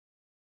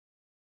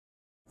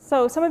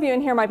So some of you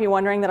in here might be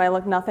wondering that I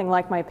look nothing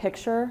like my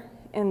picture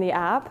in the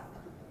app.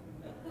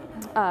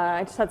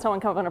 I just had someone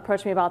come up and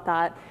approach me about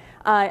that.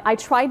 I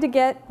tried to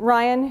get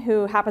Ryan,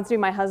 who happens to be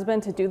my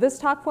husband, to do this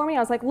talk for me. I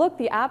was like, look,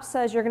 the app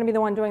says you're going to be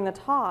the one doing the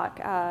talk.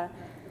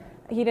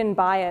 He didn't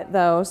buy it,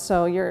 though,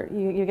 so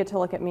you get to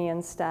look at me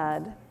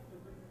instead.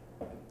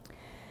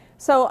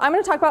 So I'm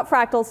going to talk about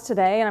fractals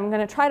today, and I'm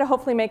going to try to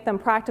hopefully make them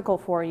practical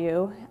for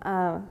you.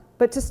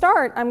 But to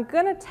start, I'm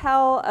going to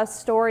tell a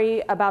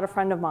story about a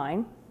friend of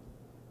mine.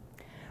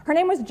 Her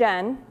name was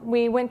Jen.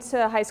 We went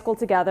to high school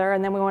together,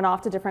 and then we went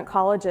off to different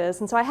colleges.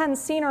 And so I hadn't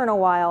seen her in a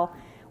while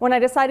when I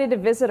decided to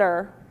visit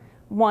her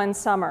one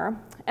summer.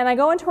 And I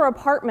go into her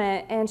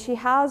apartment, and she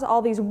has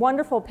all these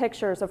wonderful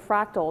pictures of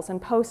fractals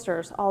and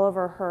posters all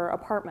over her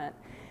apartment.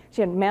 She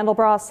had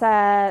Mandelbrot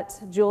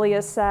set,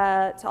 Julia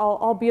set,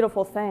 all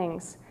beautiful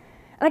things.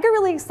 And I got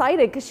really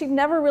excited because she'd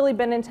never really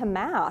been into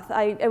math.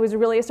 It was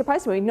really a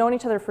surprise to me. We'd known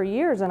each other for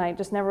years, and I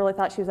just never really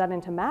thought she was that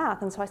into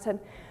math. And so I said,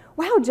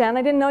 wow, Jen,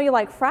 I didn't know you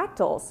like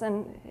fractals.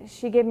 And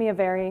she gave me a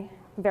very,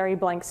 very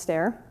blank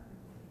stare.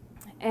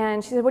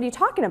 And she said, what are you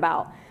talking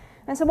about?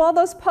 And I said, well,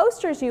 those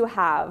posters you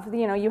have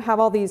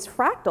all these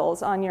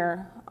fractals on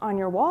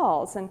your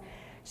walls. And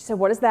she said,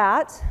 what is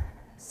that?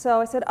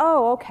 So I said,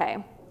 oh, okay.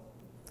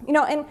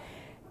 And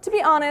to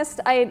be honest,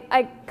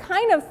 I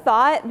kind of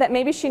thought that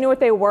maybe she knew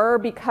what they were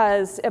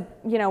because,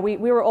 we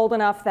were old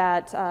enough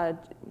that,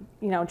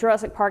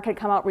 Jurassic Park had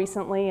come out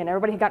recently and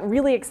everybody had gotten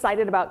really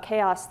excited about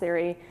chaos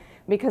theory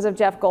because of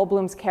Jeff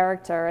Goldblum's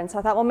character. And so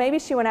I thought, well, maybe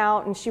she went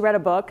out and she read a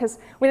book because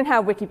we didn't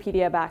have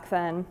Wikipedia back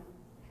then.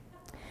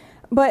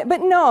 But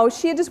no,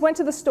 she had just went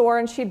to the store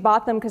and she'd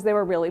bought them because they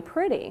were really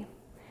pretty.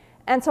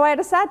 And so I had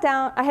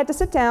to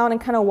sit down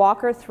and kind of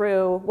walk her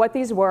through what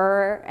these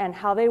were and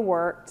how they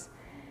worked.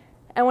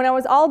 And when I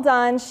was all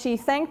done, she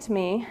thanked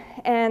me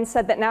and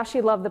said that now she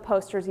loved the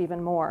posters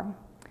even more,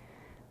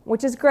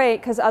 which is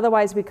great because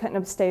otherwise we couldn't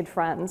have stayed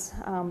friends.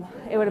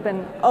 It would have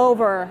been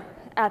over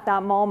at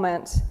that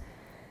moment.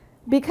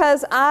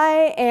 Because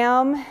I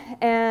am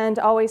and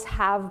always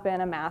have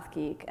been a math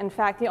geek. In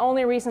fact, the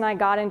only reason I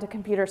got into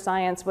computer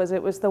science was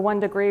it was the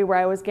one degree where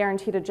I was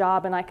guaranteed a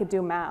job and I could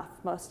do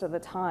math most of the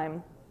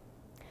time.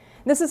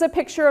 This is a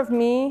picture of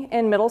me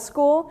in middle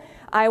school.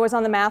 I was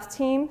on the math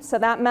team, so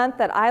that meant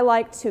that I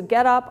liked to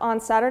get up on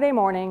Saturday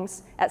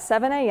mornings at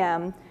 7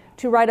 a.m.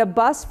 to ride a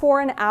bus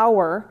for an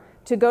hour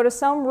to go to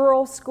some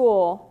rural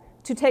school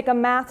to take a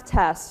math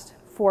test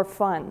for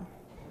fun.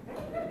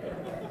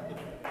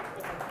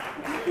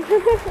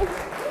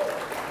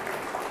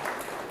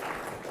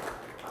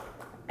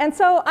 And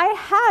so I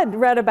had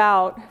read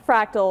about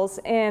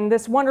fractals in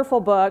this wonderful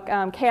book,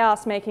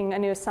 Chaos Making a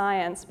New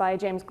Science by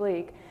James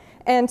Gleick.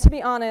 And to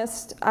be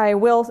honest, I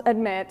will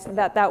admit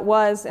that that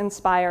was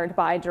inspired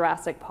by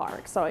Jurassic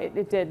Park. So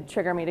it did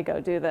trigger me to go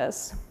do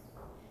this.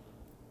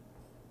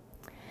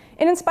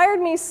 It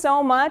inspired me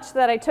so much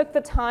that I took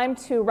the time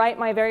to write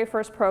my very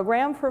first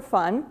program for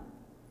fun.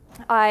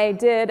 I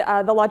did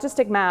the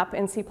logistic map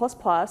in C++.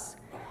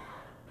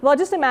 The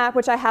logistic map,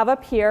 which I have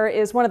up here,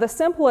 is one of the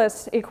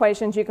simplest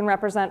equations you can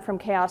represent from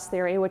chaos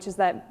theory, which is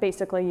that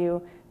basically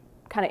you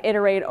kind of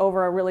iterate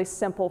over a really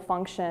simple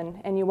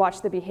function, and you watch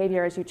the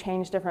behavior as you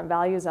change different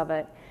values of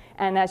it.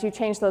 And as you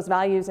change those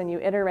values and you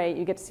iterate,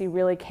 you get to see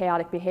really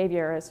chaotic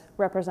behavior as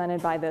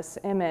represented by this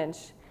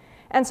image.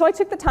 And so I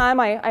took the time,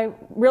 I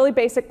really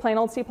basic plain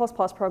old C++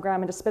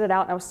 program, and just spit it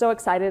out, and I was so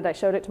excited. I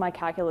showed it to my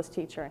calculus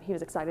teacher, and he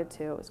was excited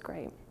too. It was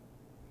great.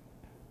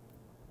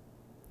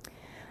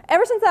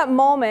 Ever since that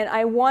moment,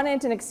 I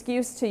wanted an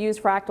excuse to use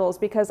fractals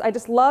because I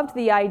just loved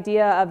the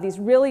idea of these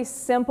really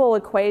simple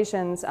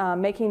equations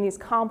making these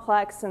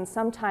complex and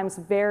sometimes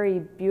very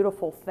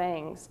beautiful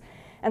things.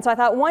 And so I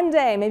thought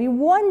maybe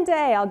one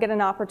day, I'll get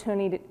an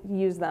opportunity to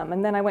use them.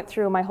 And then I went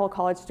through my whole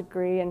college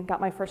degree and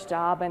got my first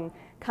job and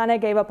kind of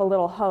gave up a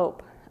little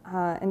hope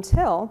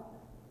until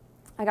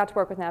I got to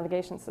work with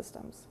navigation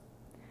systems.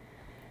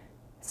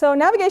 So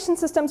navigation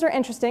systems are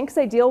interesting because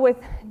they deal with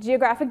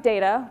geographic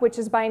data, which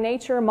is by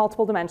nature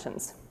multiple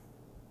dimensions.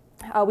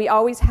 We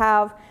always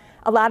have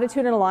a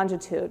latitude and a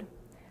longitude.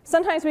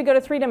 Sometimes we go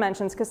to 3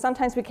 dimensions because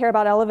sometimes we care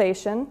about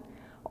elevation,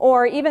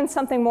 or even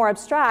something more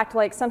abstract,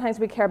 like sometimes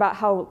we care about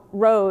how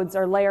roads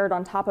are layered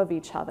on top of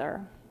each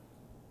other.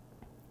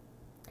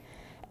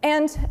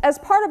 And as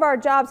part of our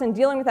jobs in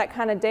dealing with that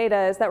kind of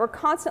data is that we're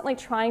constantly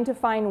trying to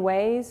find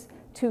ways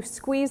to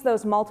squeeze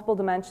those multiple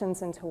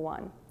dimensions into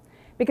one.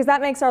 Because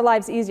that makes our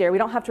lives easier. We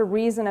don't have to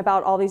reason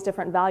about all these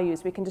different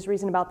values. We can just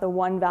reason about the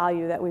one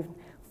value that we've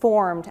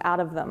formed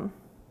out of them.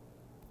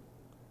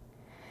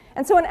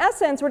 And so in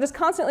essence, we're just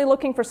constantly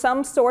looking for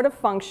some sort of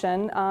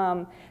function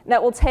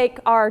that will take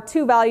our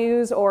 2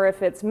 values, or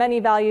if it's many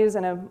values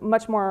in a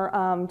much more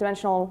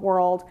dimensional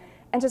world,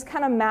 and just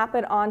kind of map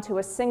it onto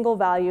a single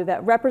value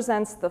that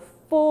represents the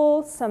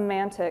full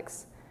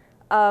semantics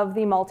of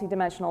the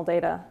multidimensional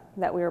data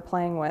that we were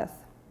playing with.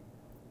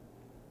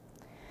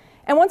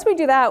 And once we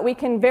do that, we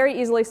can very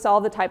easily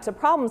solve the types of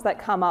problems that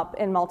come up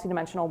in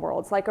multidimensional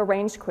worlds, like a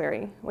range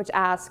query, which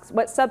asks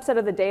what subset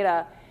of the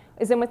data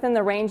is within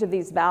the range of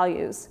these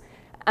values.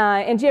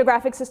 In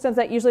geographic systems,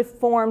 that usually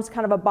forms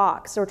kind of a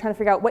box. So we're trying to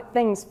figure out what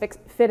things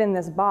fit in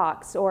this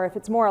box. Or if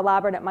it's more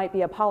elaborate, it might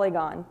be a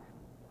polygon.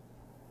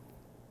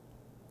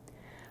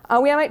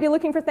 We might be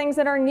looking for things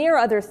that are near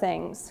other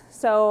things.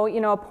 So,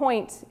 a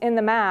point in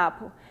the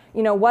map,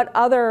 what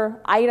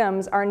other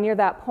items are near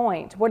that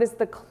point? What is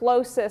the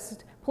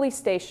closest police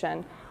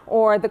station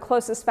or the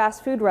closest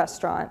fast food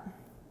restaurant?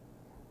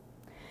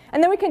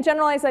 And then we can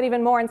generalize that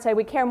even more and say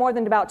we care more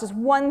than about just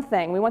one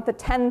thing. We want the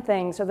 10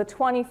 things or the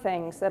 20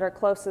 things that are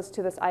closest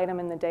to this item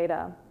in the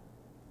data.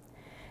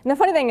 And the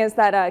funny thing is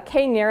that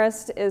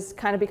k-nearest is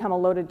kind of become a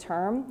loaded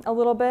term a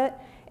little bit.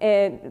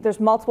 There's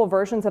multiple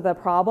versions of the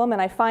problem,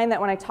 and I find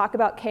that when I talk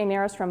about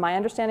k-nearest from my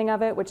understanding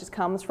of it, which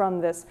comes from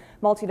this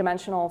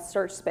multidimensional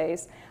search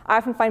space, I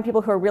often find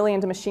people who are really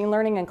into machine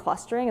learning and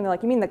clustering, and they're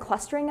like, you mean the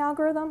clustering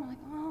algorithm? I'm like,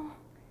 oh,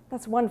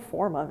 that's one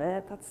form of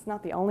it. That's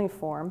not the only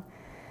form.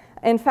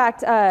 In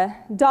fact,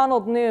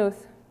 Donald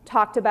Knuth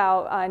talked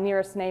about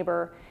nearest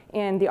neighbor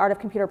in The Art of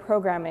Computer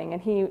Programming,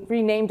 and he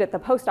renamed it the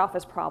post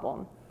office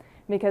problem,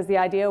 because the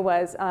idea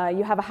was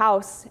you have a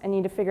house and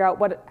you need to figure out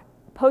what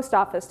post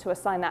office to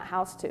assign that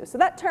house to. So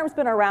that term's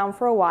been around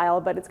for a while,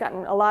 but it's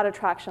gotten a lot of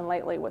traction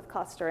lately with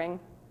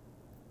clustering.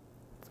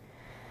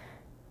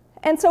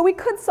 And so we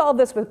could solve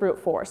this with brute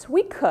force.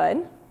 We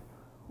could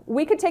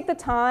take the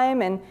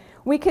time and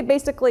we could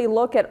basically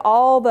look at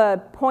all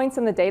the points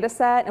in the data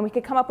set, and we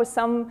could come up with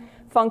some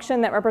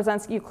function that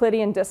represents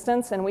Euclidean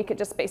distance, and we could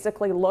just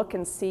basically look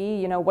and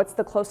see, what's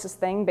the closest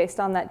thing based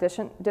on that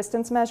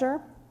distance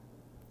measure.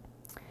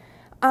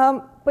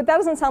 But that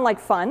doesn't sound like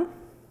fun.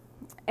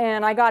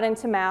 And I got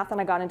into math and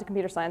I got into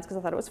computer science because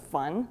I thought it was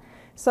fun.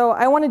 So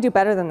I want to do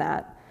better than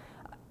that.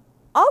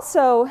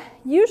 Also,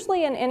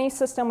 usually in any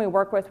system we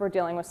work with, we're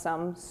dealing with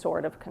some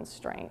sort of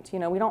constraint.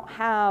 We don't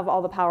have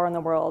all the power in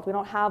the world. We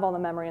don't have all the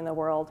memory in the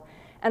world.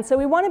 And so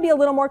we want to be a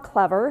little more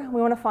clever.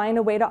 We want to find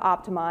a way to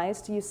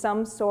optimize, to use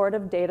some sort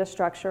of data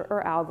structure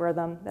or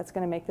algorithm that's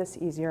going to make this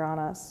easier on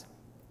us.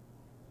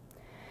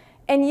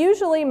 And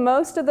usually,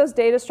 most of those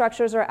data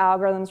structures or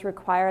algorithms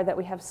require that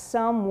we have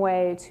some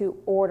way to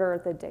order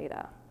the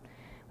data.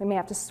 We may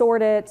have to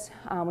sort it,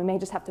 we may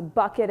just have to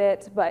bucket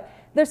it, but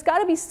there's got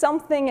to be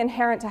something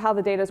inherent to how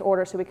the data is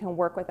ordered so we can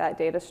work with that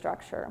data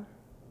structure.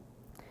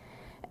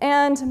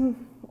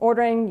 And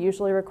ordering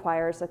usually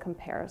requires a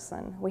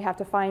comparison. We have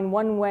to find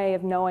one way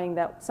of knowing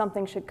that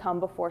something should come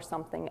before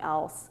something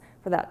else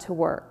for that to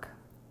work.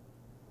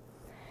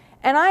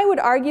 And I would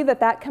argue that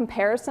that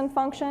comparison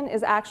function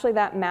is actually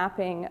that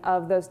mapping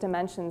of those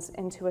dimensions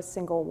into a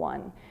single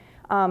one.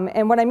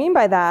 And what I mean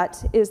by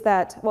that is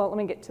that, well, let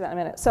me get to that in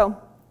a minute. So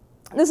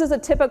this is a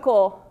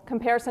typical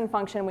comparison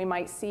function we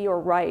might see or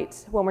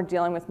write when we're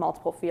dealing with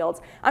multiple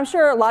fields. I'm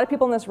sure a lot of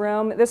people in this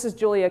room, this is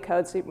Julia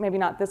code, so maybe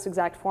not this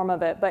exact form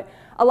of it, but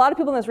a lot of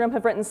people in this room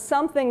have written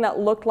something that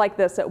looked like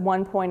this at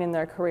one point in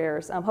their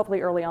careers,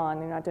 hopefully early on.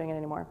 You're not doing it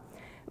anymore.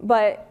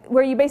 But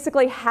where you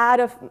basically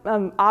had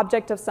an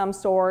object of some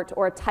sort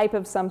or a type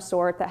of some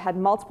sort that had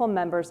multiple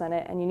members in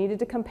it, and you needed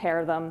to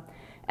compare them.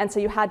 And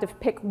so you had to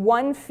pick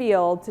one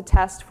field to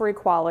test for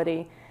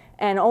equality.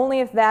 And only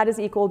if that is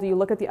equal do you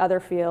look at the other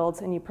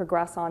fields and you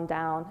progress on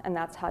down, and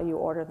that's how you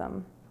order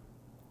them.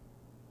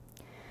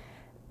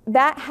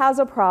 That has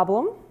a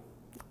problem,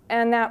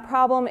 and that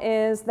problem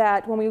is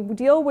that when we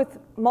deal with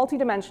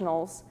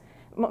multidimensional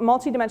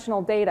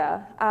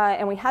data,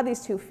 and we have these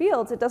two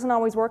fields, it doesn't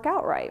always work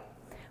out right.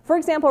 For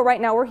example,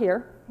 right now we're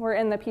here. We're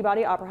in the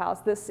Peabody Opera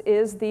House. This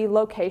is the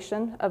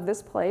location of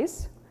this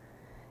place.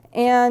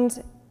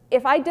 And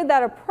if I did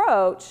that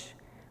approach,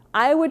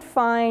 I would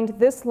find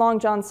this Long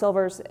John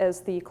Silver's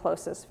as the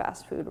closest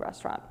fast food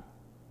restaurant.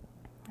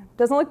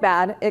 Doesn't look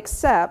bad,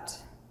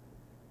 except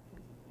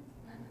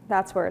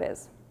that's where it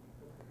is.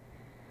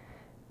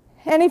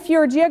 And if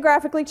you're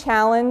geographically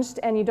challenged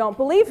and you don't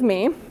believe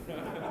me,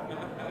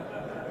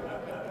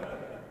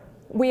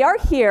 we are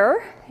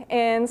here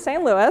in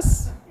St.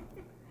 Louis,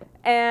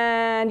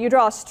 and you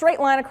draw a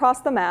straight line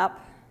across the map,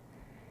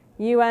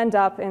 you end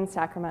up in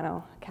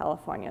Sacramento,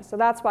 California. So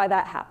that's why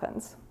that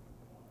happens.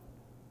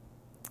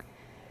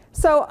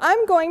 So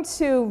I'm going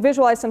to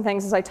visualize some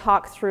things as I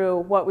talk through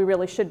what we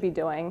really should be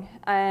doing.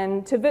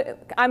 And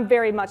I'm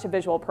very much a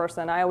visual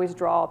person. I always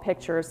draw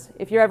pictures.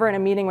 If you're ever in a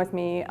meeting with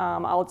me,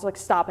 I'll just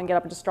stop and get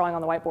up and just drawing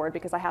on the whiteboard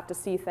because I have to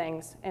see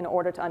things in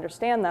order to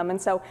understand them. And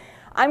so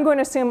I'm going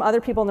to assume other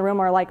people in the room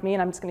are like me,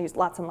 and I'm just going to use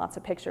lots and lots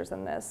of pictures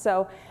in this.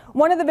 So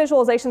one of the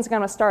visualizations I'm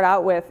going to start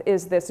out with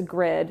is this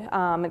grid.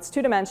 It's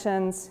 2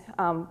 dimensions,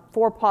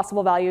 4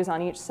 possible values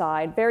on each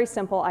side. Very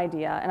simple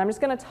idea. And I'm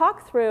just going to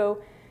talk through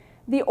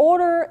the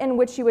order in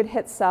which you would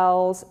hit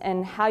cells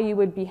and how you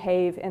would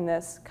behave in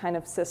this kind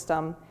of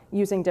system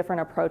using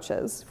different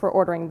approaches for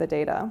ordering the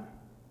data.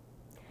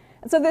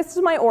 And so this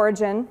is my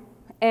origin,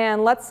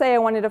 and let's say I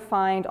wanted to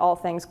find all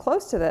things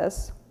close to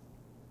this.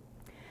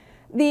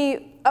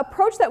 The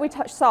approach that we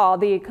saw,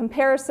 the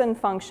comparison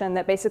function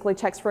that basically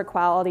checks for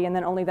equality and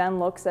then only then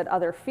looks at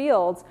other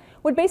fields,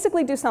 would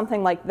basically do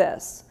something like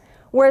this,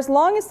 where as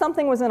long as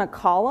something was in a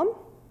column,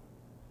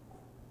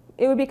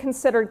 it would be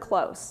considered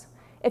close.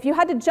 If you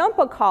had to jump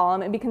a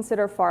column, it'd be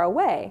considered far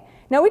away.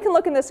 Now we can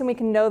look at this and we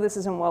can know this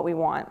isn't what we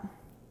want.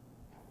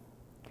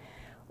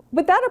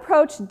 But that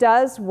approach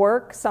does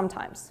work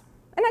sometimes.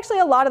 And actually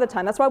a lot of the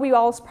time. That's why we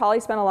all probably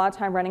spend a lot of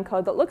time running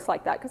code that looks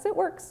like that, because it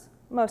works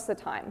most of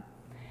the time.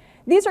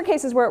 These are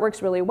cases where it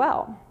works really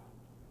well.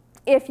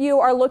 If you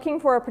are looking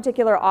for a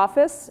particular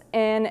office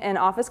in an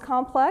office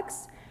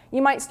complex,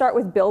 you might start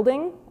with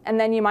building, and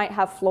then you might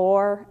have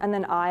floor, and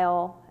then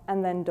aisle,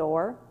 and then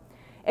door.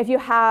 If you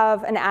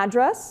have an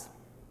address,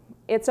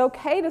 it's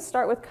okay to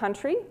start with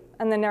country,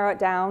 and then narrow it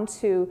down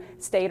to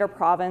state or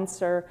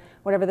province, or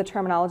whatever the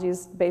terminology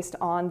is based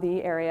on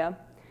the area,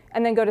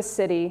 and then go to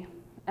city,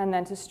 and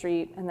then to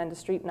street, and then to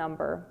street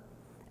number.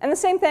 And the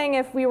same thing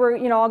if we were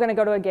all going to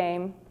go to a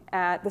game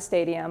at the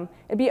stadium.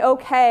 It'd be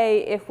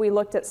okay if we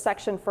looked at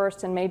section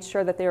first and made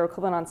sure that they were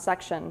equivalent on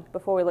section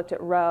before we looked at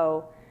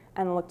row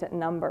and looked at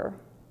number.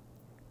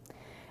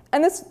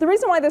 And the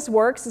reason why this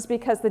works is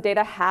because the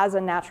data has a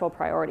natural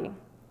priority.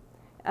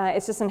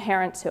 It's just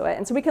inherent to it.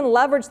 And so we can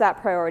leverage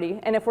that priority.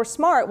 And if we're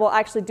smart, we'll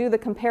actually do the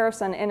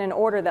comparison in an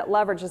order that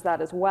leverages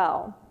that as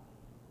well.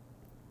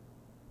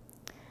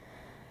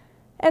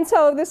 And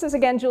so this is,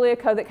 again, Julia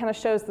code that kind of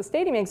shows the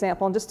stadium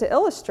example. And just to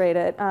illustrate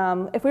it,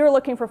 if we were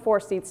looking for 4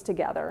 seats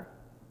together,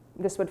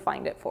 this would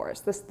find it for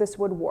us. This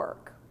would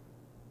work.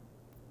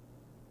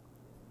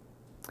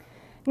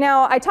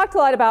 Now, I talked a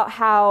lot about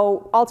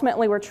how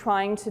ultimately we're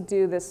trying to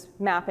do this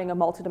mapping of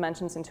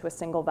multi-dimensions into a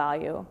single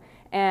value.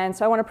 And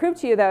so I want to prove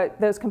to you that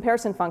those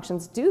comparison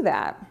functions do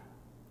that.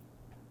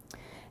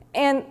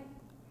 And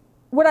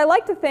what I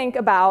like to think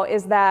about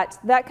is that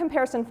that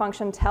comparison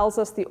function tells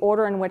us the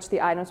order in which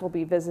the items will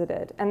be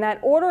visited. And that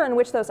order in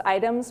which those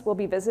items will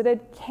be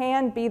visited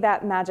can be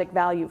that magic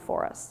value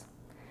for us.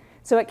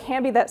 So it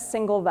can be that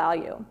single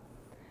value.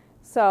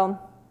 So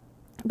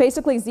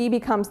basically, Z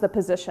becomes the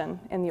position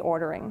in the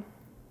ordering.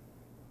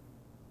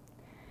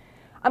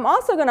 I'm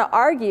also going to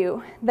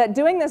argue that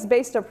doing this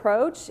based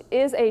approach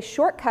is a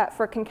shortcut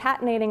for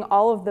concatenating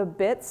all of the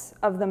bits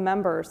of the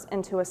members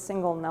into a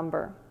single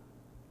number.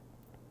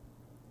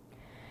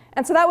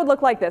 And so that would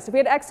look like this. If we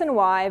had x and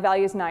y,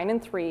 values 9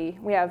 and 3,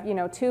 we have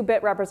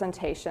 2-bit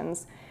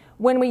representations.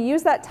 When we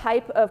use that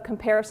type of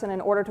comparison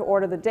in order to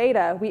order the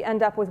data, we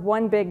end up with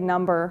one big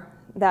number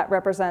that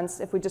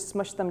represents, if we just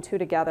smush them 2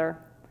 together,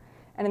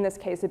 and in this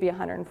case, it'd be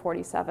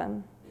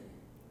 147.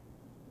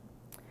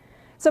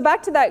 So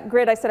back to that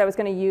grid I said I was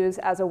going to use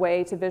as a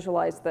way to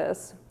visualize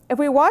this. If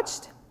we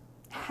watched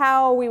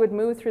how we would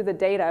move through the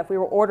data if we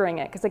were ordering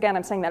it, because again,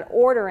 I'm saying that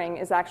ordering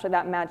is actually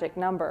that magic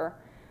number,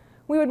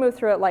 we would move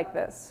through it like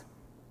this.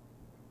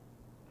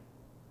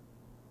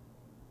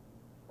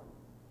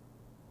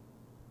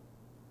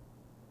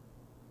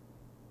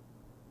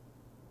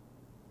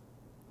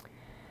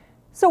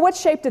 So what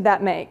shape did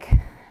that make?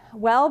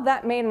 Well,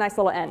 that made a nice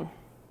little N.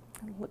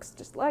 It looks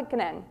just like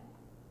an N.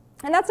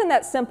 And that's in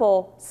that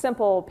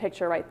simple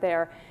picture right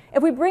there.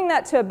 If we bring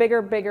that to a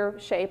bigger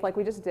shape like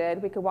we just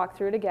did, we could walk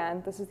through it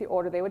again. This is the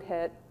order they would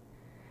hit.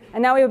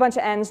 And now we have a bunch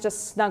of N's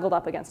just snuggled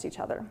up against each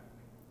other.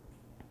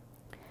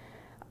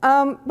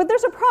 But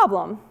there's a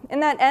problem in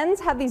that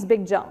N's have these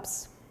big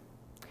jumps.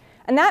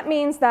 And that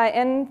means that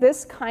in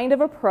this kind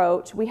of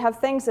approach, we have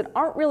things that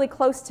aren't really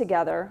close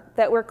together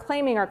that we're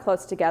claiming are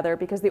close together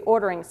because the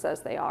ordering says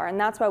they are. And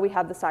that's why we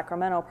have the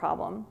Sacramento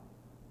problem.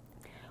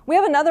 We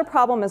have another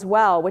problem as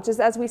well, which is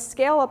as we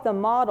scale up the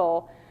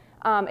model,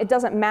 it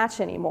doesn't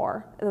match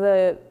anymore.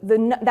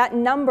 That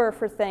number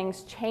for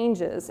things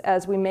changes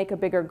as we make a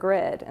bigger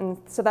grid. And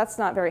so that's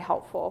not very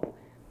helpful.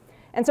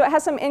 And so it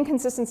has some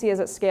inconsistency as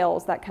it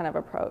scales, that kind of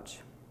approach.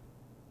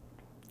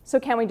 So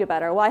can we do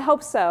better? Well, I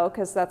hope so,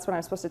 because that's what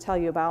I'm supposed to tell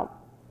you about.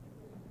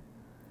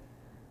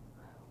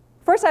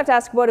 First, I have to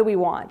ask, what do we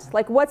want?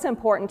 Like, what's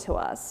important to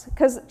us?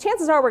 Because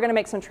chances are we're going to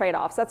make some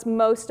trade-offs. That's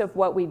most of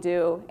what we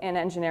do in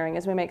engineering,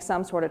 is we make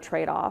some sort of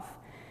trade-off.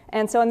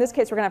 And so in this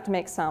case, we're going to have to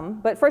make some.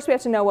 But first, we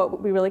have to know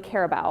what we really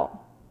care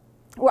about.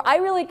 Well, I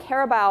really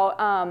care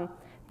about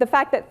the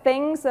fact that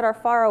things that are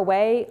far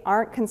away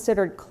aren't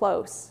considered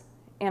close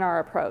in our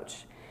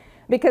approach.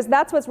 Because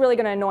that's what's really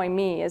going to annoy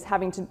me, is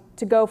having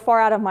to go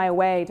far out of my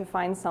way to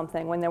find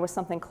something when there was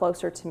something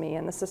closer to me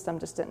and the system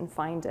just didn't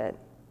find it.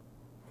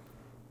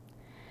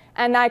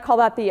 And I call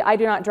that the I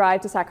do not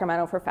drive to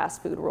Sacramento for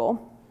fast food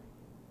rule.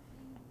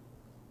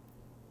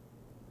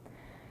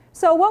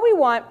 So what we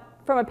want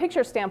from a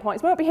picture standpoint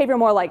is we want behavior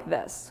more like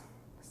this.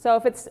 So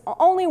if it's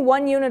only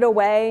 1 unit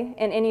away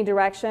in any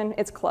direction,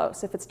 it's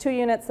close. If it's 2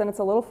 units, then it's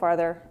a little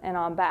farther and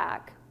on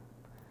back.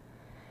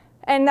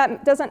 And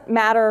that doesn't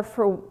matter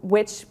for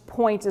which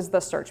point is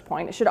the search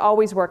point. It should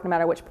always work no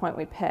matter which point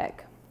we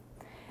pick.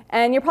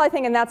 And you're probably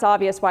thinking, that's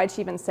obvious. Why'd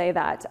she even say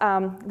that?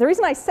 The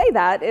reason I say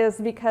that is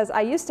because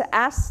I used to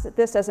ask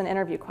this as an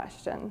interview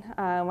question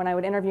when I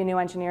would interview new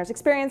engineers.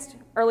 Experienced,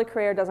 early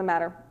career, doesn't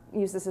matter.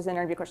 Use this as an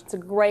interview question. It's a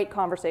great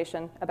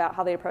conversation about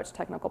how they approach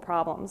technical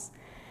problems.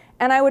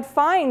 And I would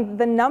find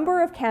the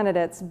number of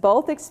candidates,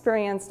 both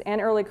experienced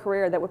and early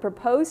career, that would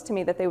propose to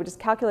me that they would just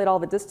calculate all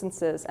the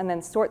distances and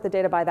then sort the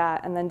data by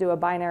that and then do a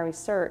binary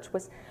search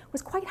was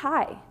quite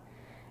high.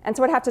 And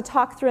so I'd have to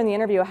talk through in the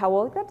interview how,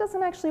 well, that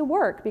doesn't actually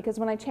work, because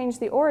when I change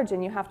the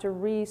origin, you have to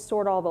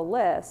resort all the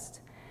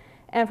list.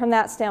 And from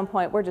that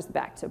standpoint, we're just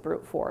back to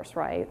brute force,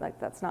 right? Like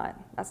that's not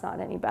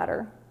any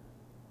better.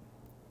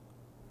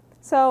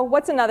 So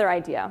what's another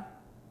idea?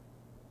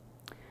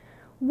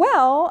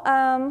 Well,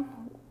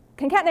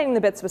 concatenating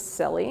the bits was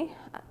silly.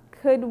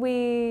 Could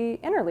we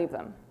interleave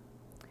them?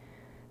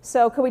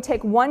 So could we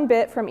take one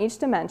bit from each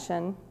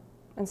dimension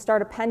and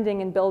start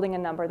appending and building a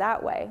number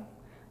that way?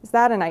 Is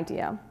that an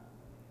idea?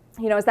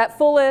 You know, is that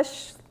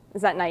foolish?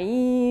 Is that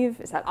naive?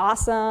 Is that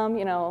awesome?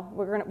 You know,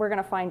 we're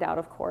gonna find out,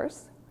 of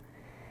course.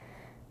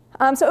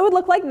 So it would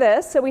look like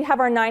this. So we have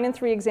our 9 and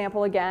 3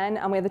 example again.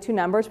 We have the two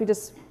numbers we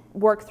just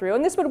work through.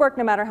 And this would work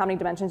no matter how many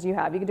dimensions you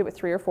have. You could do it with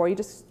 3 or 4. You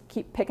just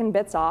keep picking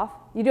bits off.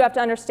 You do have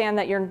to understand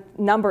that your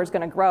number is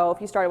going to grow.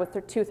 If you started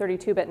with two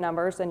 32-bit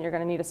numbers, then you're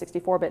going to need a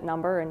 64-bit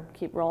number and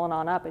keep rolling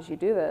on up as you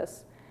do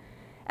this.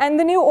 And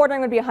the new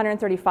ordering would be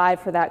 135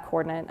 for that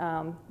coordinate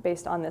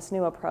based on this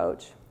new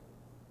approach.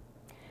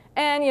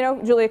 And you know,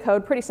 Julia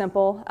code, pretty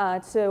simple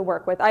to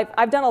work with.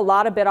 I've done a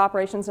lot of bit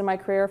operations in my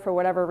career for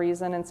whatever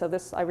reason, and so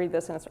I read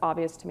this and it's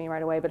obvious to me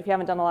right away. But if you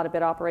haven't done a lot of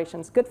bit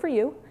operations, good for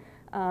you.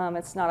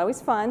 It's not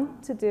always fun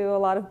to do a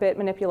lot of bit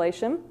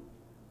manipulation.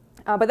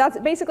 But that's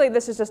basically,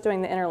 this is just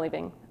doing the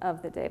interleaving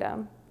of the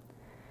data.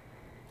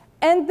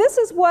 And this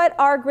is what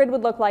our grid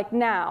would look like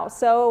now.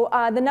 So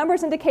the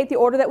numbers indicate the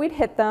order that we'd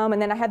hit them,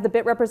 and then I have the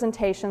bit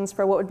representations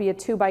for what would be a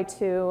 2 by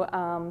 2,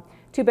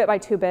 2-bit by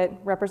 2-bit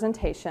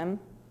representation.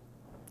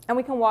 And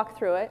we can walk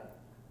through it.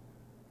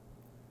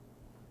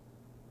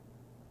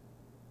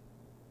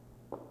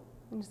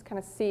 And just kind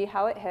of see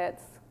how it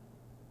hits.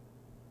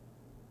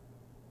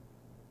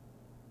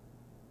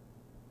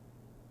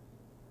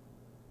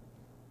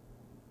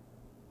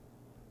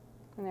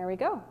 And there we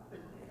go.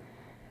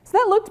 So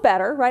that looked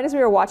better, right, as we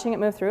were watching it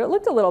move through. It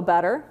looked a little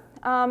better.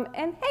 And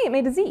hey, it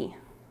made a Z.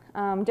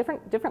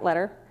 Different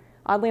letter.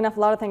 Oddly enough, a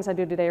lot of things I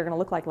do today are going to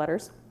look like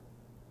letters.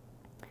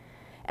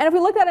 And if we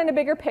look at it in a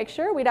bigger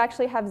picture, we'd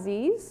actually have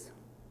Z's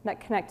that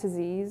connect to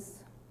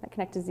Z's, that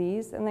connect to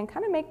Z's, and then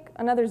kind of make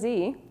another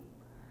Z.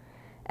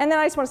 And then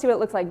I just want to see what it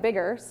looks like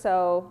bigger.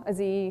 So a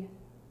Z,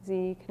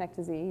 Z, connect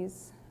to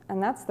Z's,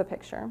 and that's the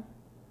picture.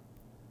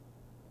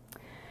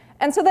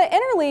 And so the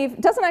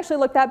interleave doesn't actually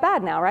look that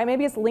bad now, right?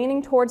 Maybe it's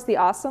leaning towards the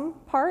awesome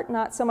part,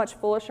 not so much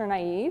foolish or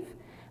naive.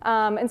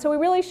 And so we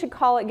really should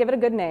call it, give it a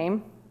good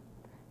name.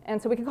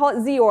 And so we could call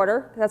it Z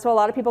order. That's what a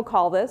lot of people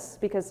call this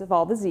because of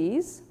all the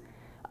Z's.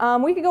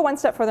 We could go one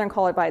step further and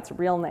call it by its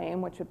real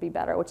name, which would be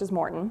better, which is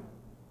Morton.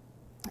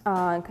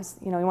 Because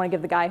you want to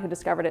give the guy who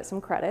discovered it some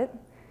credit.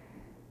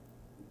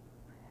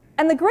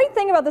 And the great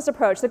thing about this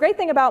approach, the great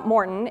thing about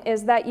Morton,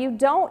 is that you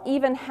don't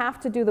even have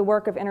to do the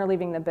work of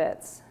interleaving the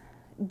bits.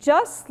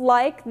 Just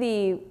like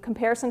the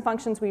comparison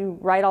functions we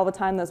write all the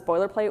time, those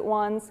boilerplate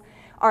ones,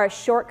 are a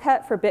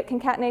shortcut for bit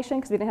concatenation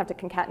because we didn't have to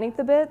concatenate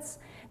the bits.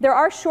 There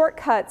are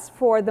shortcuts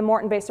for the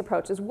Morton-based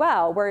approach as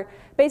well, where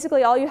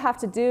basically all you have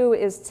to do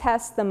is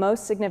test the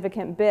most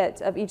significant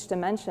bit of each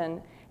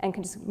dimension and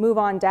can just move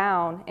on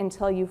down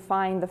until you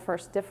find the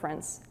first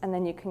difference. And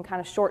then you can kind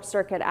of short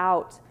circuit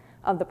out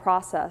of the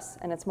process,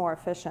 and it's more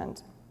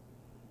efficient.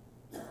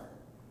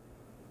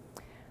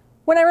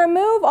 When I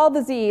remove all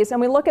the Z's and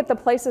we look at the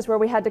places where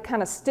we had to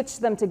kind of stitch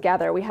them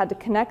together, we had to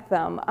connect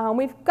them,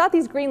 we've got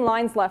these green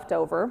lines left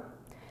over.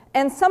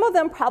 And some of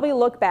them probably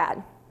look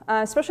bad,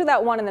 especially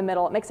that one in the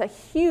middle. It makes a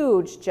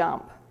huge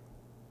jump.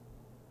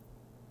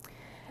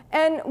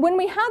 And when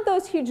we have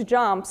those huge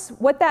jumps,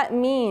 what that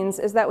means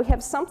is that we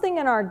have something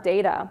in our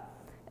data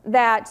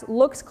that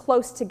looks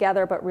close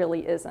together but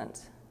really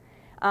isn't.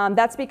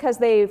 That's because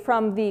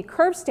from the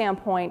curve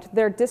standpoint,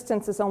 their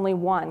distance is only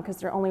 1 because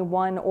they're only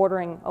 1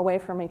 ordering away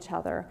from each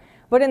other.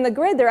 But in the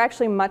grid, they're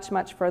actually much,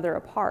 much further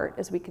apart,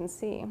 as we can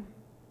see.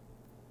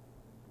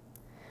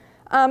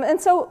 And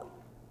so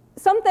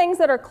some things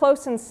that are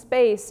close in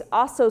space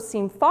also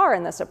seem far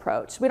in this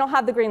approach. We don't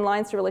have the green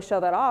lines to really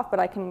show that off, but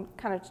I can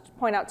kind of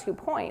point out 2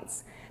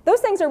 points. Those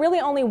things are really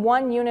only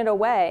 1 unit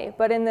away,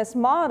 but in this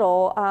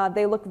model,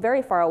 they look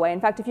very far away. In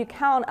fact, if you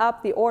count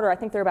up the order, I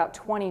think they're about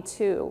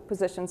 22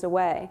 positions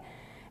away.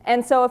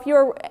 And so if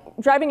you're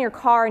driving your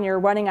car and you're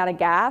running out of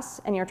gas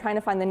and you're trying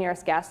to find the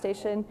nearest gas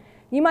station,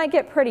 you might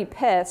get pretty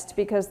pissed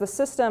because the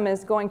system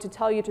is going to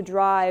tell you to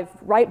drive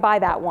right by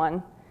that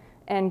one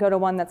and go to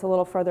one that's a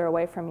little further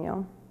away from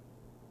you.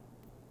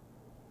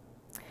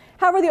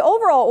 However, the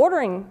overall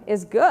ordering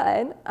is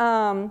good.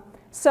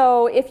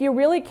 So if you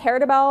really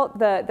cared about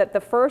that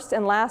the first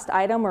and last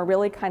item were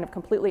really kind of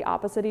completely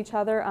opposite each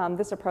other,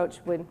 this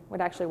approach would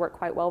actually work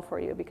quite well for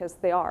you because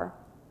they are.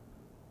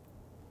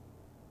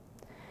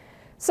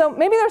 So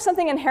maybe there's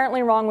something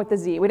inherently wrong with the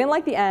Z. We didn't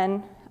like the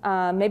N.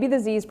 Maybe the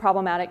Z is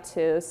problematic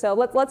too. So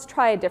let's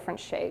try a different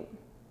shape.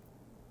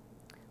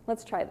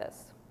 Let's try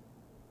this.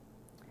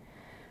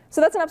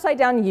 So that's an upside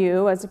down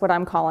U, is what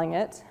I'm calling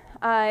it.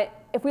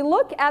 If we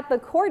look at the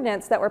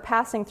coordinates that we're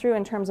passing through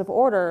in terms of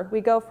order, we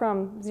go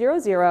from 0,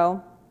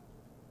 0,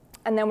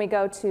 and then we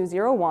go to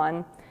 0,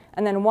 1,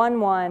 and then 1,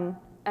 1,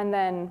 and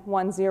then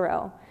 1,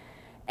 0.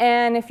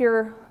 And if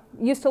you're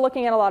used to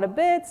looking at a lot of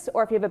bits,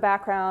 or if you have a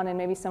background in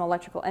maybe some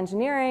electrical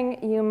engineering,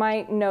 you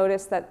might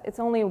notice that it's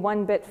only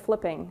one bit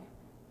flipping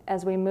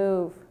as we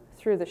move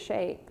through the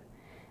shape.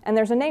 And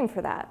there's a name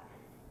for that.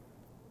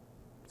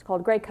 It's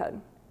called gray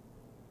code.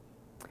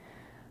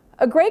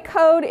 A gray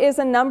code is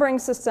a numbering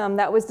system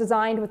that was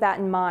designed with that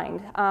in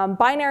mind.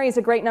 Binary is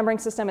a great numbering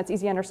system. It's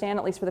easy to understand,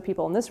 at least for the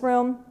people in this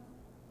room.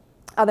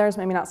 Others,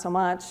 maybe not so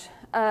much.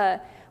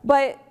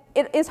 But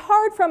it is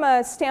hard from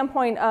a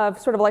standpoint of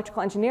sort of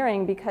electrical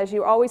engineering because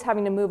you're always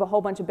having to move a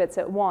whole bunch of bits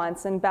at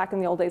once. And back in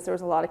the old days, there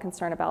was a lot of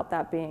concern about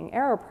that being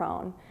error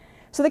prone.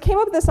 So they came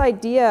up with this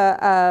idea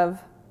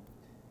of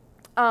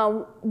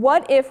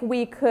what if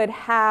we could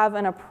have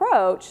an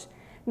approach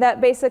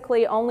that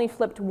basically only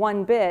flipped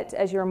one bit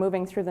as you're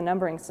moving through the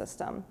numbering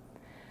system.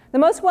 The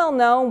most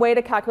well-known way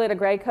to calculate a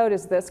gray code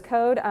is this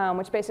code,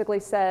 which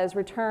basically says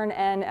return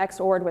n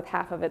XORed with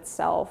half of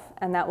itself,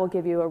 and that will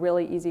give you a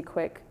really easy,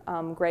 quick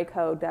gray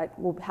code that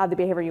will have the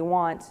behavior you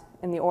want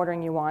in the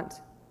ordering you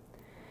want.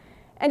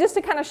 And just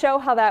to kind of show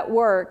how that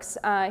works,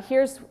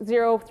 here's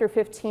 0 through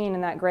 15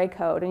 in that gray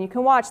code, and you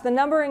can watch the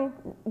number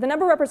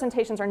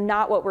representations are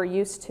not what we're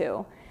used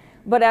to.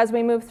 But as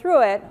we move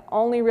through it,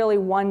 only really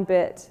one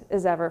bit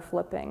is ever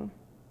flipping.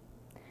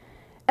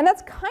 And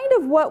that's kind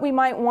of what we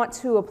might want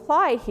to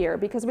apply here,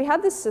 because we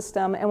have this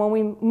system, and when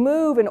we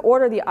move and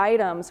order the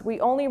items,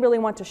 we only really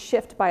want to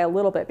shift by a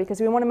little bit,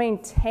 because we want to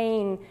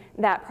maintain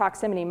that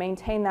proximity,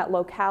 maintain that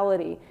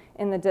locality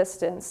in the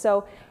distance.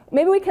 So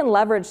maybe we can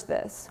leverage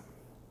this.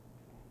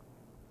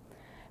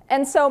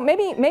 And so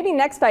maybe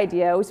next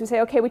idea is we say,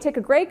 OK, we take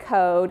a gray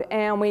code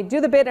and we do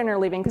the bit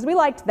interleaving, because we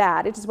liked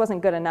that. It just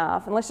wasn't good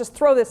enough. And let's just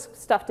throw this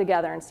stuff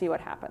together and see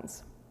what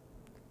happens.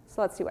 So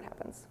let's see what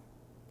happens.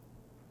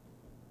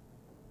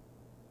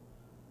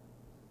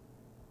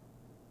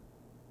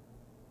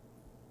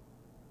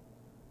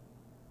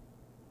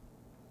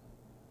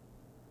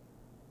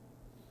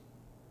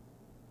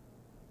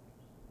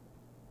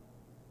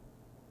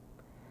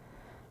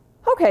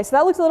 OK, so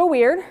that looks a little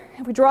weird.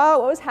 If we draw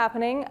out what was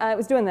happening, it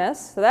was doing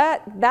this. So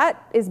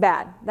that is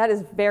bad. That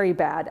is very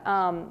bad.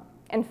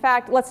 In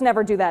fact, let's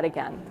never do that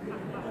again.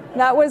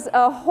 That was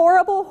a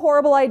horrible,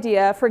 horrible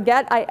idea.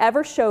 Forget I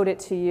ever showed it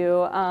to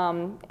you.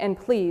 And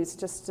please,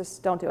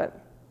 just don't do it.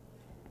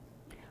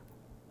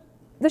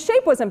 The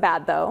shape wasn't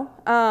bad, though.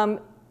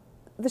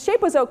 The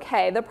shape was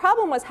OK. The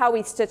problem was how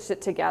we stitched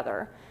it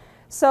together.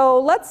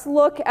 So let's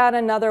look at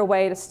another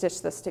way to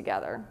stitch this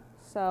together.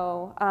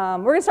 So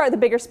we're going to start with the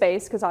bigger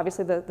space, because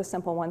obviously the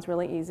simple one's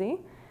really easy.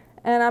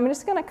 And I'm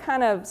just going to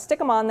kind of stick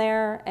them on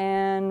there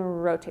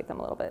and rotate them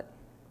a little bit.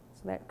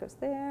 So that goes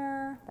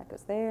there, that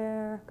goes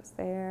there, goes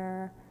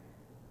there.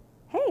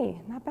 Hey,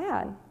 not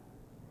bad.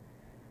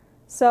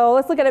 So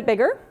let's look at it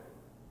bigger.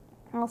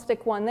 I'll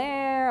stick one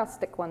there, I'll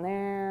stick one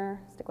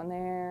there, stick one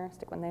there,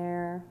 stick one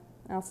there,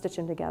 and I'll stitch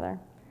them together.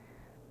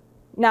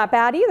 Not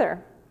bad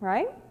either,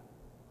 right?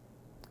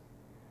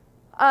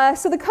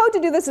 So the code to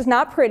do this is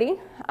not pretty.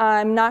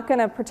 I'm not going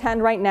to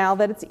pretend right now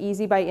that it's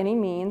easy by any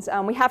means.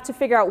 We have to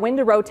figure out when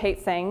to rotate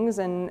things,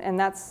 and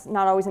that's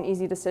not always an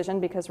easy decision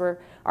because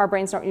our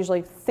brains don't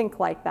usually think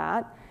like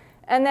that.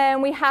 And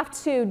then we have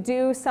to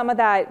do some of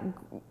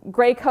that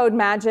gray code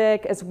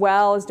magic as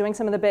well as doing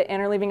some of the bit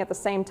interleaving at the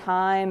same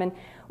time. And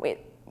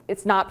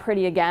it's not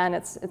pretty again.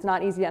 It's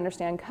not easy to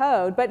understand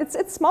code, but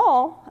it's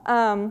small.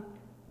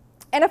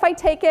 And if I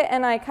take it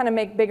and I kind of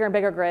make bigger and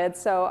bigger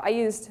grids, so I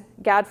used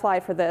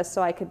Gadfly for this,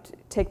 so I could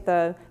take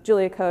the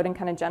Julia code and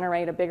kind of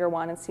generate a bigger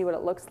one and see what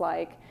it looks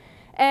like.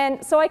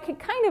 And so I could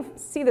kind of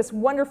see this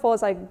wonderful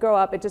as I grow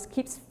up. It just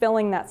keeps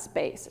filling that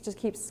space. It just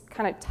keeps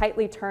kind of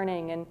tightly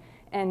turning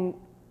and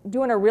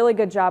doing a really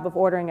good job of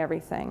ordering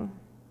everything.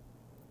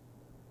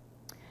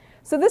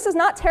 So this is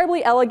not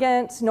terribly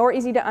elegant nor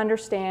easy to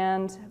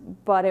understand,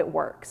 but it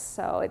works.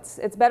 So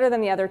it's better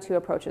than the other two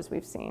approaches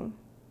we've seen.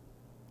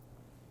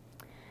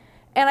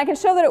 And I can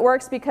show that it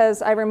works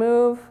because I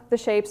remove the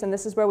shapes, and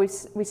this is where we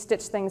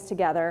stitch things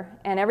together.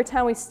 And every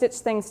time we stitch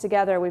things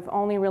together, we've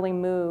only really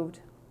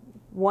moved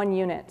one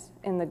unit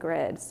in the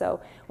grid. So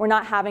we're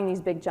not having these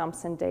big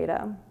jumps in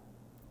data.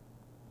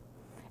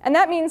 And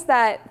that means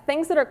that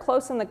things that are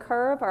close in the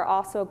curve are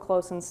also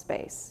close in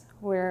space.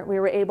 We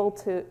were able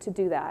to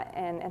do that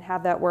and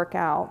have that work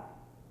out.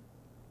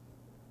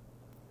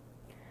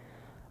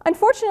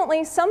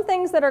 Unfortunately, some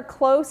things that are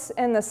close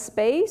in the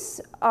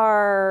space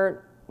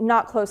are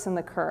not close in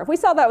the curve. We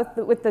saw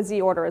that with the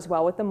Z order as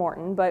well, with the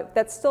Morton, but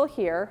that's still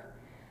here.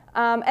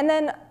 And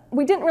then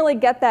we didn't really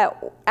get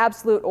that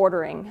absolute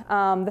ordering.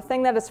 The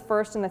thing that is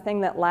first and the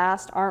thing that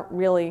last aren't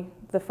really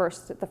the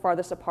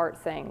farthest apart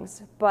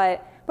things.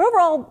 But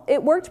overall,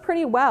 it worked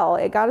pretty well.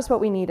 It got us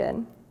what we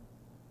needed.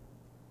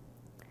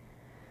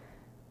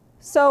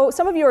 So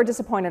some of you are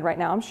disappointed right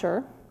now, I'm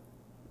sure.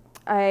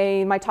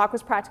 My talk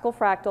was practical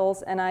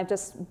fractals, and I've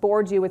just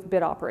bored you with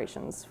bit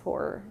operations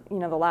for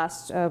the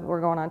last,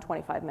 we're going on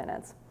 25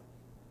 minutes.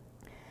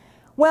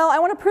 Well, I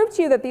want to prove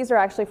to you that these are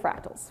actually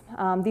fractals.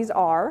 These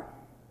are.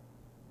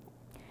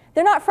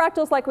 They're not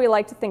fractals like we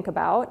like to think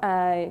about.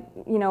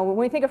 When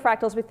we think of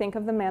fractals, we think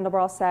of the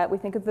Mandelbrot set. We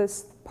think of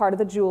this part of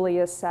the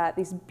Julius set,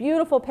 these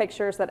beautiful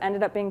pictures that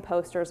ended up being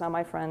posters on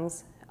my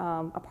friend's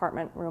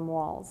apartment room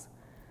walls.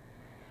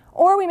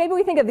 Or maybe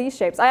we think of these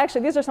shapes.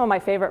 These are some of my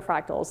favorite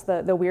fractals,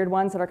 the weird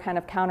ones that are kind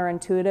of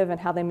counterintuitive and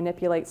how they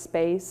manipulate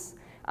space.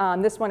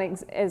 This one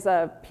is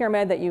a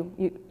pyramid that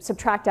you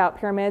subtract out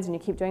pyramids, and you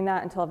keep doing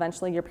that until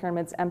eventually your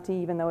pyramid's empty,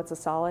 even though it's a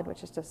solid,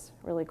 which is just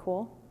really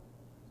cool.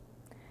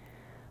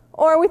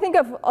 Or we think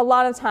of, a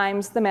lot of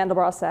times, the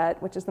Mandelbrot set,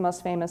 which is the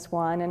most famous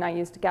one, and I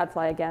used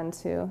Gadfly again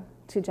to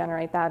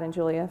generate that in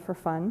Julia for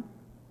fun.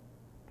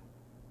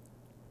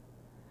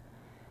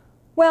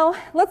 Well,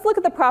 let's look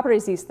at the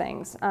properties of these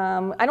things.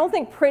 I don't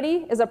think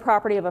pretty is a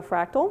property of a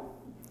fractal,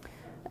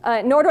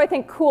 nor do I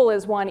think cool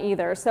is one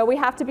either. So we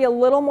have to be a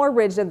little more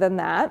rigid than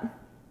that.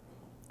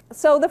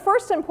 So the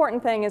first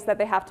important thing is that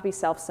they have to be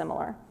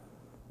self-similar.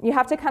 You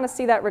have to kind of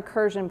see that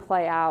recursion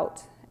play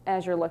out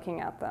as you're looking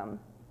at them.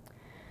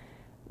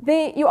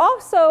 You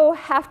also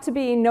have to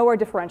be nowhere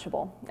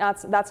differentiable.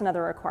 That's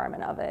another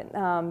requirement of it.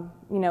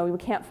 We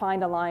can't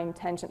find a line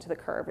tangent to the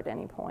curve at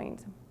any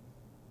point.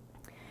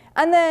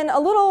 And then a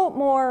little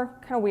more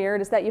kind of weird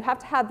is that you have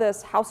to have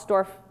this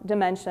Hausdorff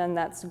dimension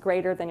that's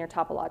greater than your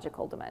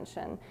topological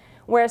dimension.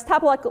 Whereas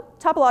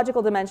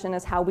topological dimension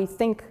is how we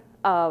think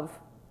of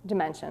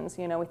dimensions.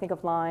 We think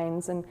of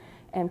lines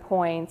and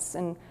points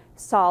and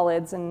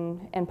solids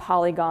and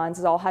polygons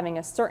as all having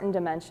a certain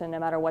dimension no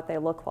matter what they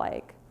look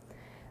like.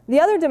 The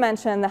other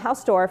dimension, the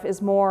Hausdorff,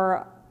 is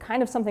more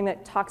kind of something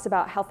that talks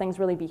about how things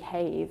really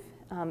behave,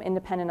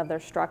 independent of their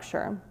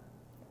structure.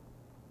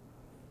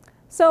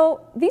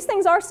 So these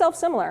things are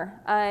self-similar.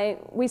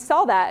 We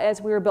saw that as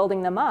we were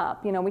building them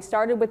up. We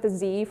started with the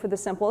Z for the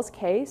simplest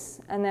case,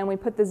 and then we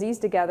put the Z's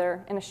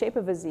together in a shape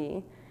of a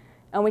Z.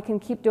 And we can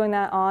keep doing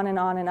that on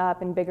and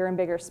up in bigger and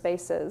bigger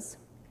spaces.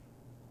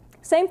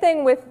 Same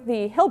thing with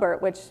the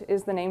Hilbert, which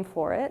is the name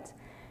for it,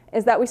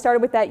 is that we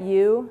started with that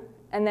U,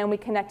 and then we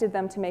connected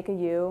them to make a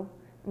U,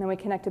 and then we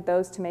connected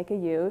those to make a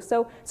U.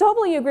 So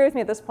hopefully you agree with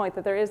me at this point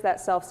that there is that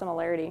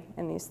self-similarity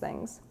in these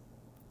things.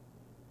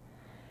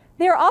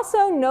 They are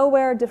also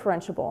nowhere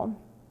differentiable.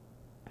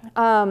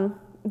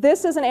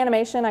 This is an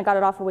animation. I got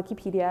it off of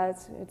Wikipedia.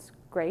 It's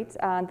great.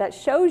 That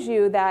shows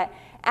you that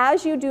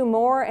as you do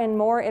more and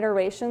more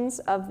iterations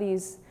of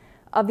these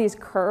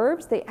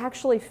curves, they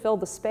actually fill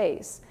the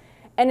space.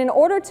 And in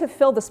order to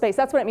fill the space,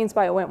 that's what it means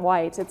by it went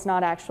white. It's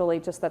not actually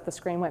just that the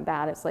screen went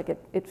bad. It's like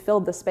it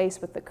filled the space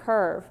with the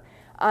curve.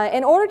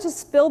 In order to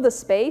fill the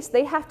space,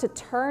 they have to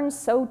turn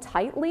so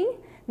tightly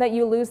that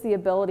you lose the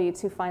ability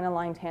to find a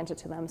line tangent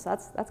to them. So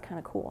that's kind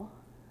of cool.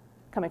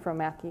 Coming from a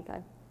math geek,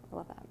 I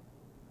love that.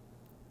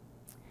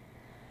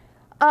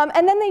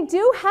 And then they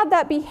do have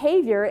that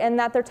behavior in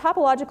that their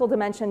topological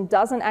dimension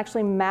doesn't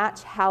actually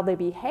match how they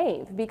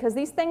behave, because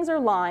these things are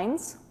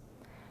lines,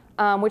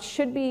 which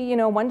should be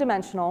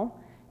one-dimensional.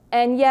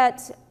 And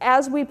yet,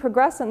 as we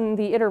progress in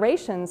the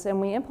iterations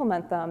and we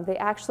implement them, they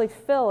actually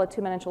fill a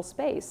two-dimensional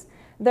space.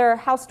 Their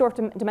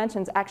Hausdorff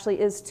dimensions actually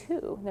is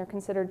 2. They're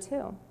considered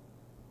 2.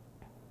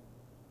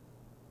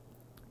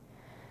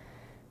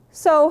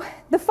 So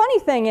the funny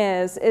thing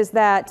is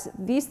that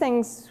these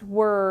things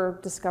were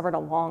discovered a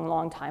long,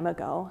 long time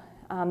ago.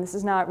 This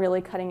is not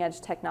really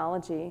cutting-edge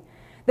technology.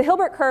 The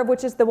Hilbert curve,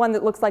 which is the one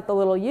that looks like the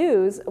little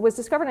U's, was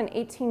discovered in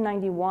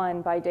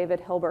 1891 by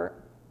David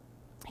Hilbert.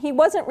 He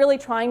wasn't really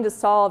trying to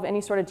solve any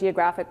sort of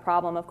geographic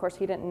problem. Of course,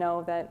 he didn't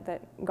know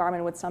that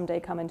Garmin would someday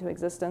come into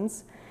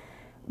existence.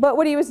 But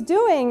what he was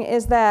doing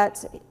is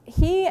that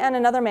he and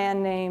another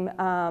man named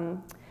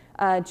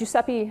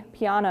Giuseppe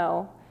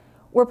Piano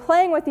were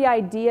playing with the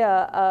idea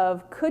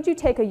of, could you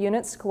take a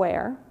unit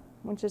square,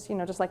 which is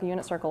just like a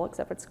unit circle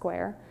except it's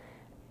square,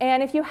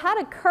 and if you had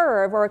a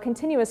curve or a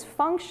continuous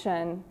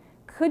function,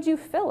 could you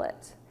fill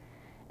it?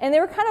 And they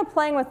were kind of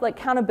playing with like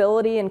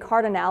countability and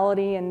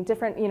cardinality and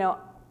different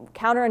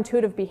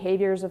counterintuitive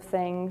behaviors of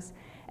things.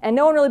 And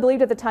no one really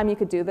believed at the time you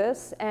could do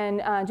this.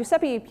 And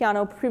Giuseppe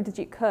Piano proved that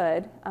you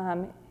could,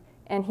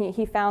 and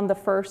he found the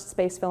first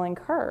space-filling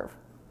curve.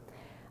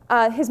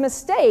 His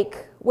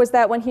mistake was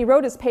that when he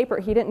wrote his paper,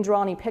 he didn't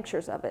draw any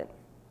pictures of it.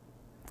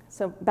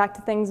 So back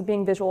to things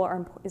being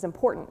visual is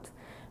important.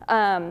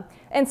 And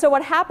so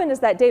what happened is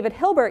that David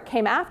Hilbert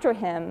came after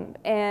him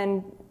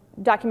and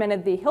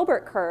documented the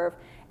Hilbert curve,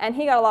 and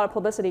he got a lot of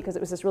publicity because it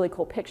was this really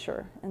cool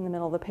picture in the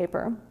middle of the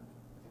paper.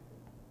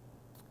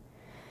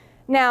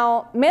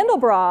 Now,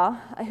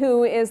 Mandelbrot,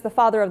 who is the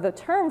father of the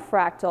term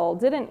fractal,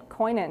 didn't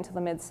coin it until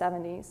the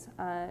mid-70s.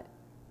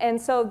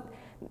 And so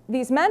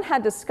these men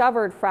had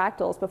discovered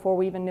fractals before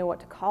we even knew what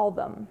to call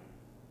them.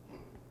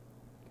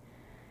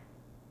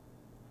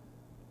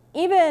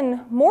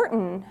 Even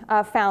Morton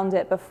found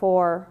it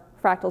before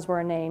fractals were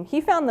a name. He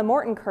found the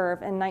Morton curve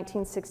in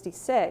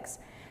 1966.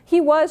 He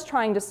was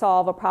trying to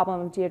solve a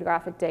problem of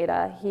geographic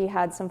data. He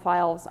had some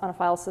files on a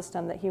file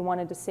system that he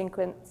wanted to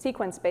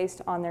sequence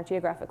based on their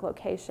geographic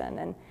location,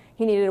 and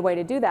he needed a way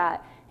to do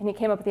that. And he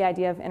came up with the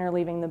idea of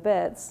interleaving the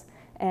bits.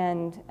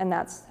 and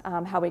that's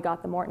how we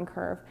got the Morton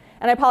curve.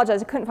 And I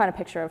apologize, I couldn't find a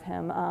picture of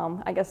him.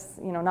 I guess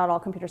not all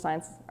computer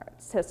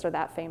scientists are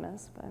that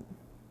famous. But.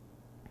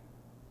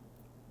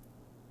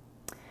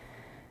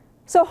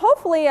 So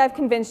hopefully I've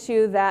convinced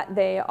you that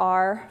they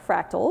are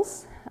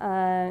fractals.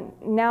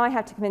 Now I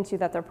have to convince you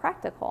that they're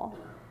practical.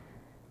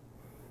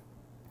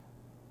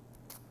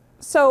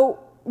 So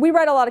we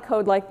write a lot of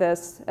code like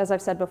this, as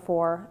I've said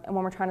before, and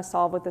when we're trying to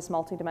solve with this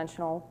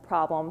multidimensional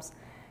problems.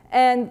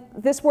 And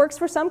this works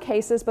for some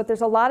cases, but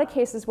there's a lot of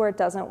cases where it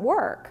doesn't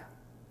work.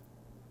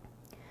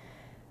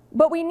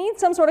 But we need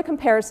some sort of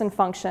comparison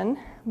function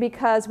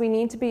because we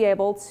need to be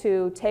able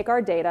to take our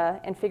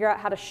data and figure out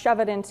how to shove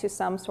it into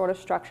some sort of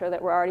structure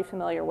that we're already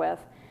familiar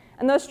with.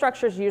 And those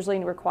structures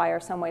usually require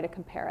some way to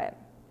compare it.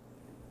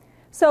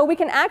 So we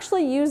can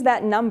actually use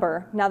that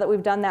number now that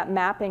we've done that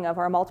mapping of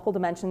our multiple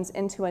dimensions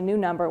into a new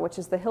number, which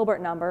is the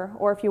Hilbert number,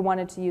 or if you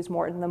wanted to use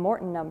Morton, the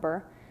Morton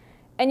number.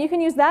 And you can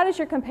use that as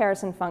your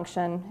comparison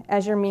function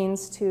as your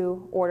means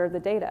to order the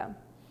data.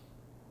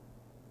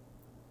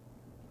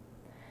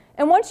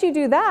 And once you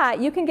do that,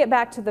 you can get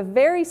back to the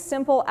very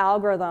simple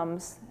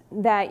algorithms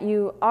that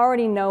you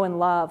already know and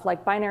love,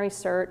 like binary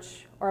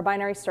search or a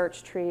binary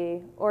search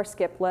tree or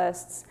skip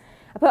lists.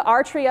 I put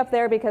R tree up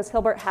there because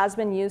Hilbert has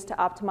been used to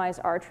optimize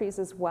R trees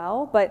as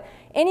well. But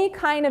any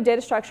kind of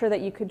data structure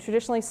that you could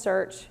traditionally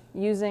search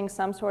using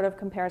some sort of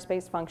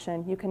compare-space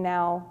function, you can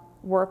now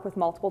work with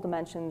multiple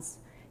dimensions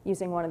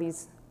using one of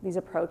these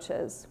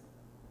approaches.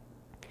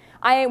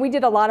 We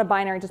did a lot of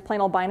binary, just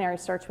plain old binary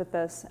search with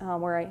this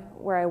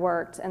where I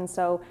worked. And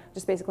so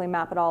just basically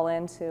map it all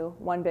into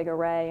one big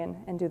array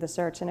and do the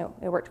search, and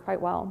it worked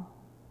quite well.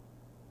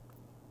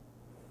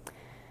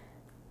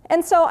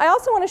 And so I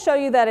also want to show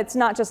you that it's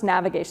not just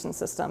navigation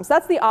systems.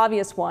 That's the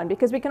obvious one,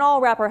 because we can all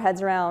wrap our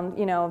heads around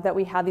that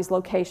we have these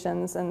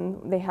locations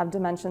and they have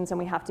dimensions and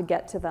we have to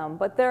get to them.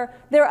 But there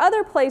are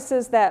other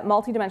places that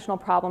multidimensional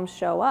problems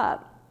show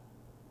up.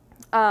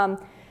 And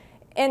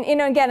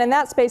again, in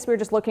that space, we were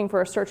just looking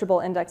for a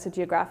searchable index of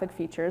geographic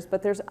features,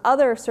 but there's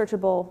other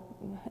searchable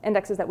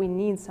indexes that we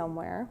need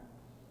somewhere.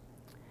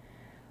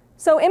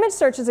 So image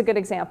search is a good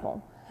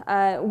example.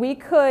 We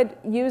could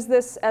use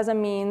this as a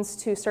means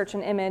to search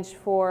an image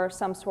for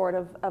some sort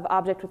of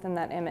object within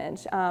that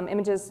image.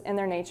 Images in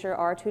their nature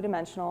are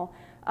two-dimensional.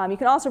 You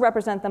can also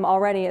represent them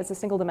already as a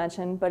single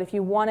dimension, but if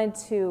you wanted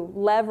to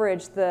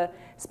leverage the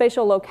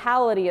spatial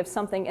locality of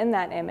something in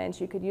that image,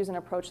 you could use an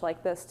approach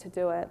like this to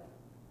do it.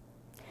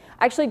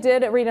 I actually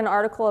did read an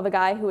article of a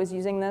guy who was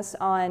using this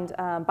on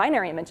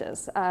binary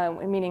images,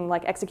 meaning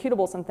like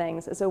executables and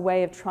things, as a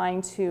way of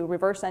trying to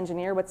reverse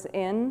engineer what's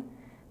in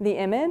the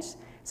image.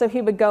 So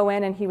he would go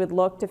in and he would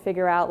look to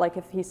figure out, like,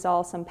 if he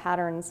saw some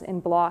patterns in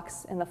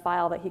blocks in the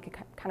file that he could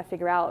kind of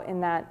figure out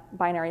in that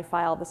binary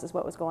file, this is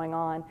what was going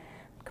on.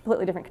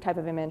 Completely different type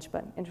of image,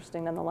 but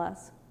interesting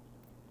nonetheless.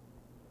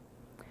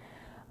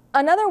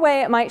 Another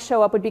way it might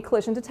show up would be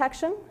collision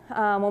detection.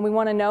 When we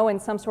want to know in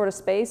some sort of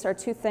space, are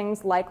two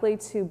things likely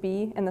to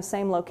be in the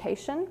same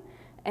location,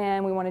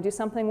 and we want to do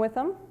something with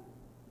them.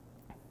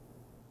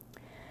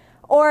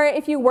 Or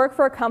if you work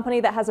for a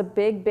company that has a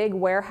big, big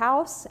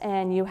warehouse,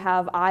 and you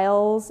have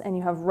aisles, and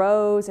you have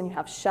rows, and you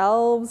have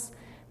shelves,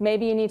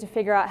 maybe you need to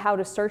figure out how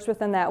to search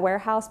within that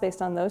warehouse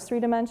based on those 3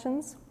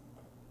 dimensions.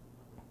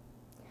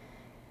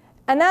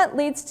 And that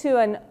leads to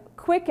a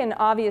quick and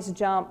obvious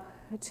jump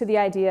to the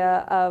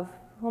idea of,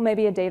 well,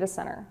 maybe a data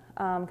center,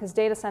 because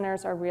data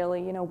centers are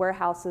really,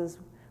 warehouses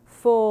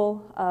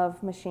full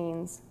of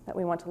machines that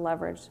we want to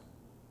leverage.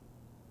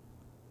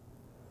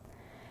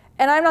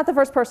 And I'm not the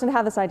first person to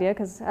have this idea,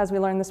 because as we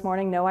learned this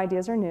morning, no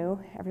ideas are new.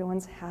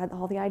 Everyone's had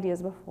all the ideas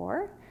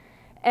before.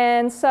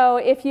 And so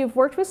if you've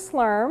worked with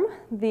Slurm,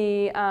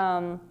 the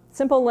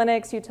simple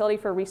Linux utility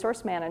for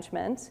resource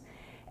management,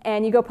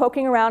 and you go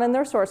poking around in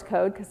their source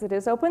code, because it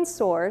is open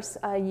source,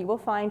 you will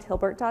find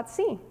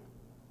Hilbert.c.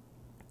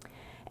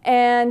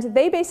 And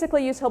they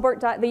basically use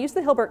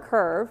the Hilbert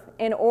curve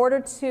in order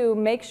to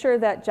make sure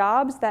that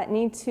jobs that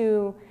need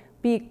to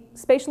be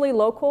spatially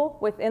local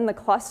within the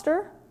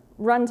cluster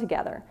run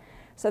together.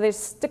 So they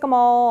stick them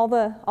all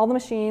the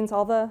machines,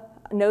 all the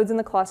nodes in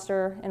the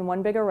cluster in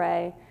one big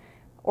array,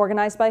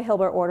 organized by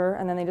Hilbert order,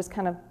 and then they just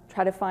kind of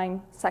try to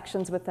find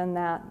sections within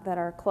that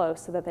are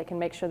close so that they can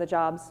make sure the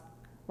jobs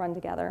run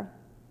together.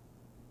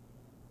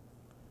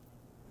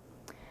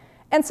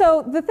 And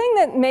so the thing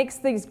that makes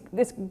this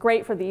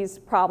great for these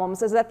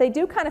problems is that they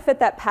do kind of fit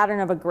that pattern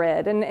of a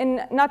grid,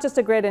 and not just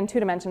a grid in 2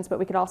 dimensions, but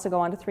we could also go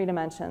on to 3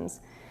 dimensions.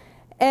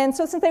 And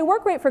so since they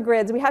work great for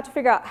grids, we have to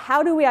figure out,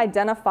 how do we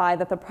identify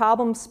that the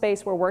problem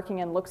space we're working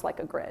in looks like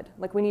a grid?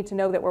 Like, we need to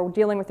know that we're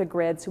dealing with a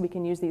grid so we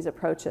can use these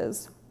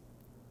approaches.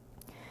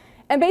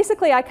 And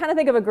basically, I kind of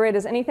think of a grid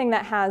as anything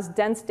that has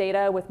dense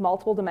data with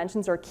multiple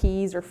dimensions or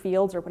keys or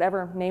fields or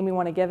whatever name we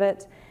want to give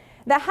it,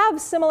 that have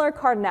similar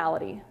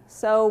cardinality.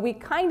 So we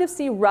kind of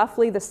see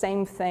roughly the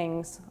same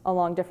things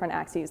along different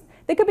axes.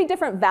 They could be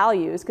different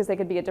values, because they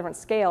could be a different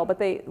scale, but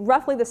they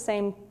roughly the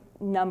same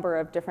number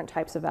of different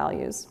types of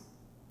values.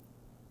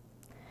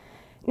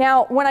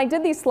 Now, when I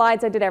did these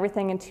slides, I did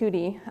everything in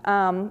 2D,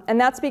 and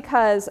that's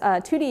because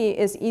 2D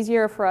is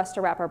easier for us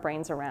to wrap our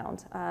brains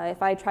around.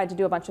 If I tried to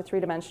do a bunch of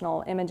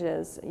three-dimensional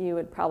images, you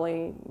would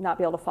probably not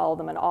be able to follow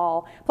them at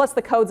all. Plus,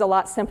 the code's a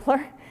lot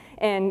simpler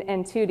in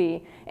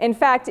 2D. In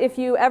fact, if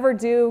you ever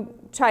do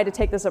try to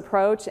take this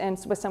approach and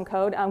with some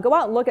code, go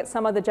out and look at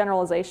some of the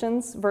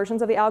generalizations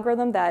versions of the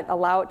algorithm that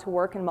allow it to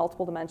work in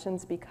multiple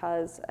dimensions,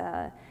 because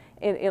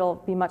it'll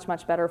be much,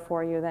 much better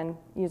for you than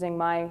using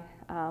my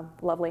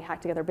lovely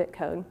hacked together bit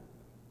code.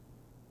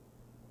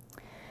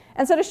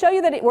 And so to show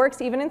you that it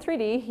works even in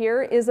 3D,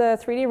 here is a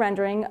 3D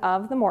rendering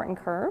of the Morton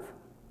curve.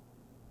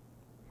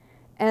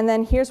 And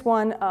then here's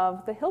one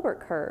of the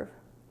Hilbert curve.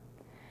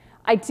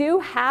 I do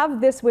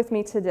have this with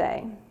me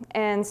today.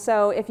 And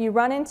so if you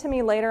run into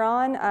me later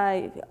on,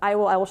 I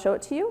will show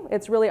it to you.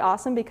 It's really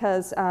awesome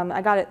because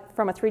I got it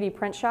from a 3D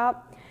print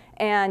shop.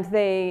 And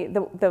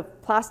the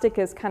plastic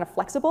is kind of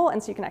flexible,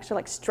 and so you can actually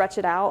like stretch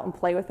it out and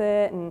play with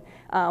it. And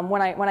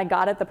when I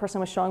got it, the person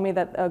was showing me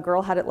that a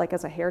girl had it like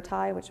as a hair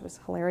tie, which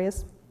was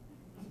hilarious.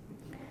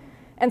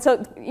 And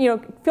so,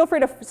 feel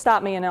free to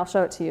stop me and I'll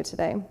show it to you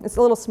today. It's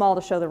a little small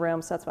to show the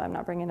room, so that's why I'm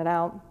not bringing it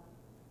out.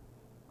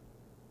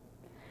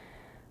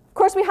 Of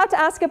course, we have to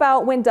ask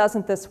about when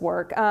doesn't this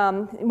work.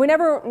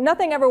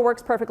 Nothing ever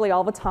works perfectly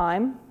all the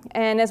time.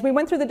 And as we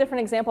went through the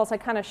different examples, I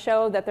kind of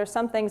showed that there's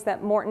some things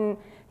that Morton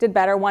did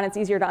better. One, it's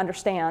easier to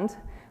understand.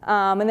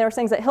 And there were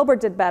things that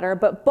Hilbert did better,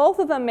 but both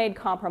of them made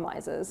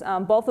compromises.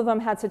 Both of them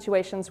had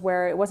situations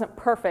where it wasn't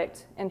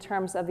perfect in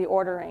terms of the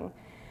ordering.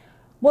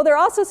 Well, there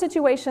are also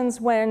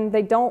situations when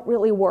they don't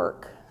really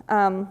work.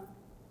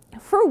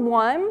 For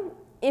one,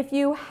 if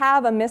you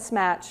have a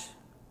mismatch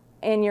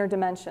in your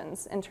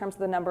dimensions in terms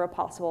of the number of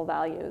possible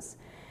values.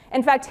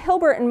 In fact,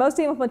 Hilbert and most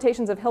of the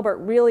implementations of Hilbert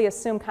really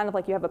assume kind of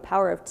like you have a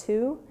power of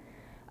 2.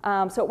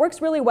 So it works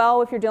really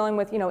well if you're dealing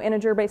with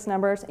integer-based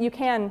numbers. You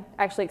can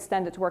actually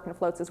extend it to work in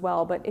floats as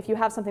well, but if you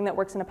have something that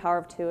works in a power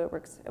of 2,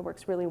 it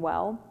works really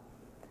well.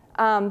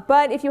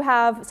 But if you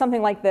have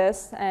something like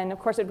this, and of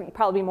course it would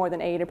probably be more than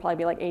 8, it'd probably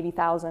be like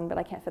 80,000, but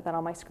I can't fit that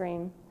on my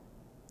screen.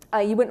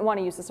 You wouldn't want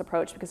to use this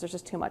approach because there's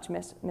just too much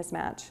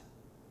mismatch.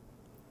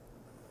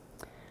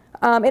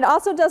 It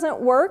also doesn't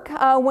work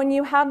when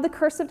you have the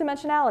cursive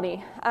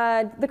dimensionality.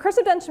 The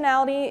cursive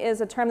dimensionality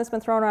is a term that's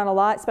been thrown around a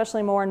lot,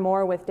 especially more and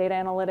more with data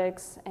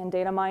analytics and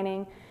data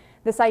mining.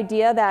 This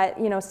idea that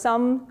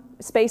some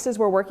spaces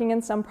we're working in,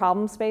 some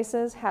problem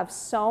spaces, have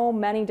so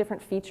many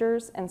different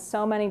features and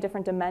so many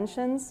different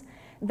dimensions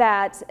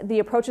that the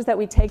approaches that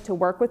we take to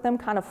work with them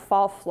kind of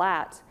fall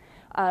flat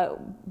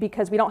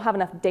because we don't have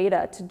enough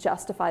data to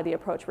justify the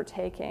approach we're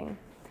taking.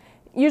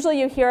 Usually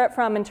you hear it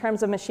from in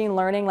terms of machine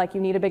learning, like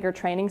you need a bigger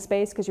training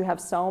space because you have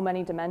so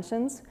many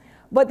dimensions.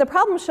 But the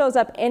problem shows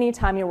up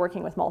anytime you're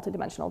working with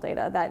multidimensional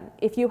data, that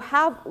if you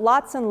have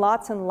lots and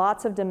lots and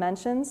lots of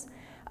dimensions,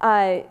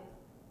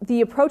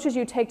 the approaches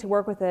you take to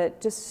work with it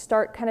just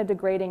start kind of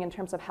degrading in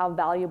terms of how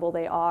valuable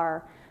they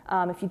are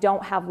if you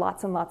don't have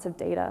lots and lots of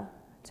data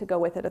to go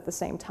with it at the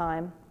same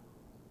time.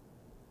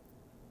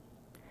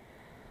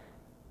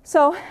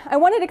 So I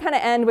wanted to kind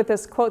of end with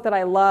this quote that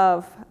I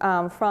love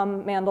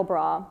from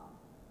Mandelbrot.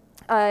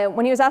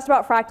 When he was asked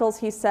about fractals,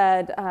 he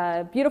said,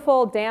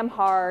 beautiful, damn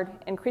hard,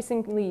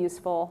 increasingly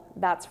useful,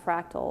 that's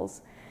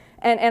fractals.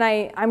 And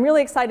I'm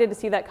really excited to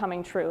see that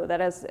coming true,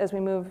 that as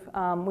we move,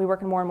 we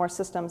work in more and more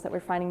systems, that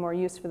we're finding more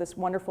use for this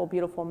wonderful,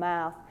 beautiful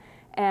math.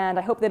 And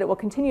I hope that it will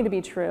continue to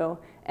be true,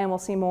 and we'll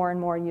see more and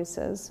more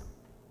uses.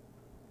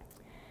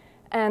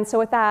 And so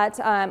with that,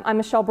 I'm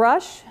Michelle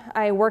Brush.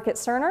 I work at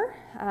Cerner,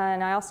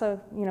 and I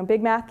also,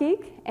 big math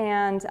geek.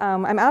 And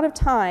I'm out of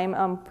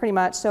time, pretty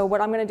much. So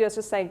what I'm going to do is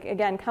just say,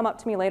 again, come up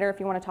to me later if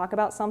you want to talk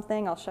about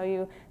something. I'll show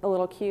you the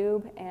little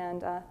cube.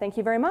 And thank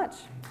you very much.